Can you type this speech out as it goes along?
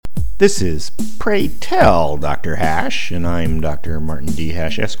This is Pray Tell Dr. Hash, and I'm Dr. Martin D.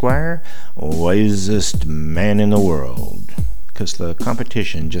 Hash, Esquire, wisest man in the world. 'Cause the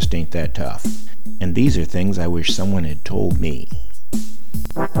competition just ain't that tough. And these are things I wish someone had told me.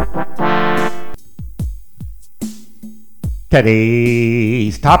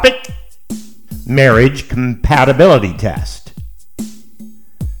 Today's topic, marriage compatibility test.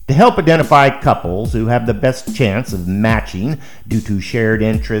 To help identify couples who have the best chance of matching due to shared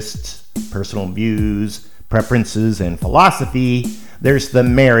interests, personal views, preferences, and philosophy, there's the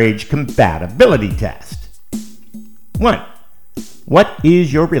marriage compatibility test. 1. What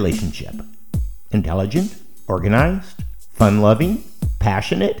is your relationship? Intelligent, organized, fun-loving,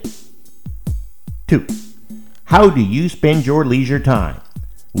 passionate? 2. How do you spend your leisure time?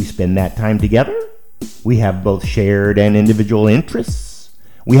 We spend that time together. We have both shared and individual interests.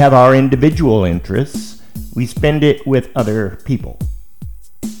 We have our individual interests. We spend it with other people.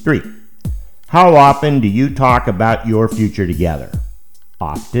 3. How often do you talk about your future together?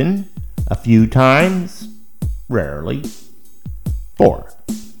 Often? A few times? Rarely? 4.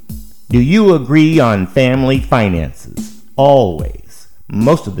 Do you agree on family finances? Always.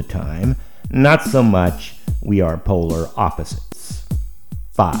 Most of the time. Not so much. We are polar opposites.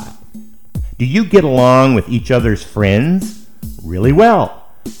 5. Do you get along with each other's friends? Really well.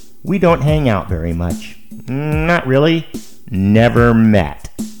 We don't hang out very much. Not really. Never met.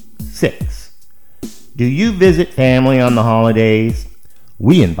 6. Do you visit family on the holidays?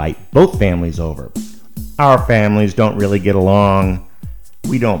 We invite both families over. Our families don't really get along.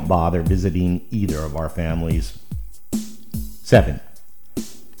 We don't bother visiting either of our families. 7.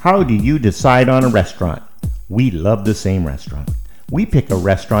 How do you decide on a restaurant? We love the same restaurant. We pick a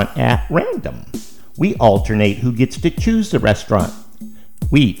restaurant at random. We alternate who gets to choose the restaurant.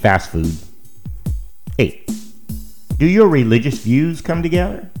 We eat fast food. 8. Do your religious views come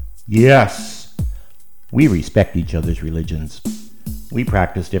together? Yes. We respect each other's religions. We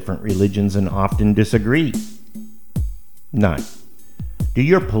practice different religions and often disagree. 9. Do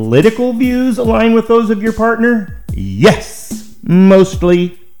your political views align with those of your partner? Yes.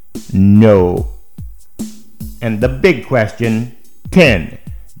 Mostly no. And the big question, 10.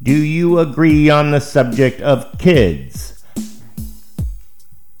 Do you agree on the subject of kids?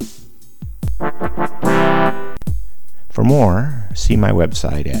 For more, see my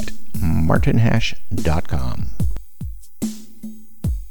website at martinhash.com.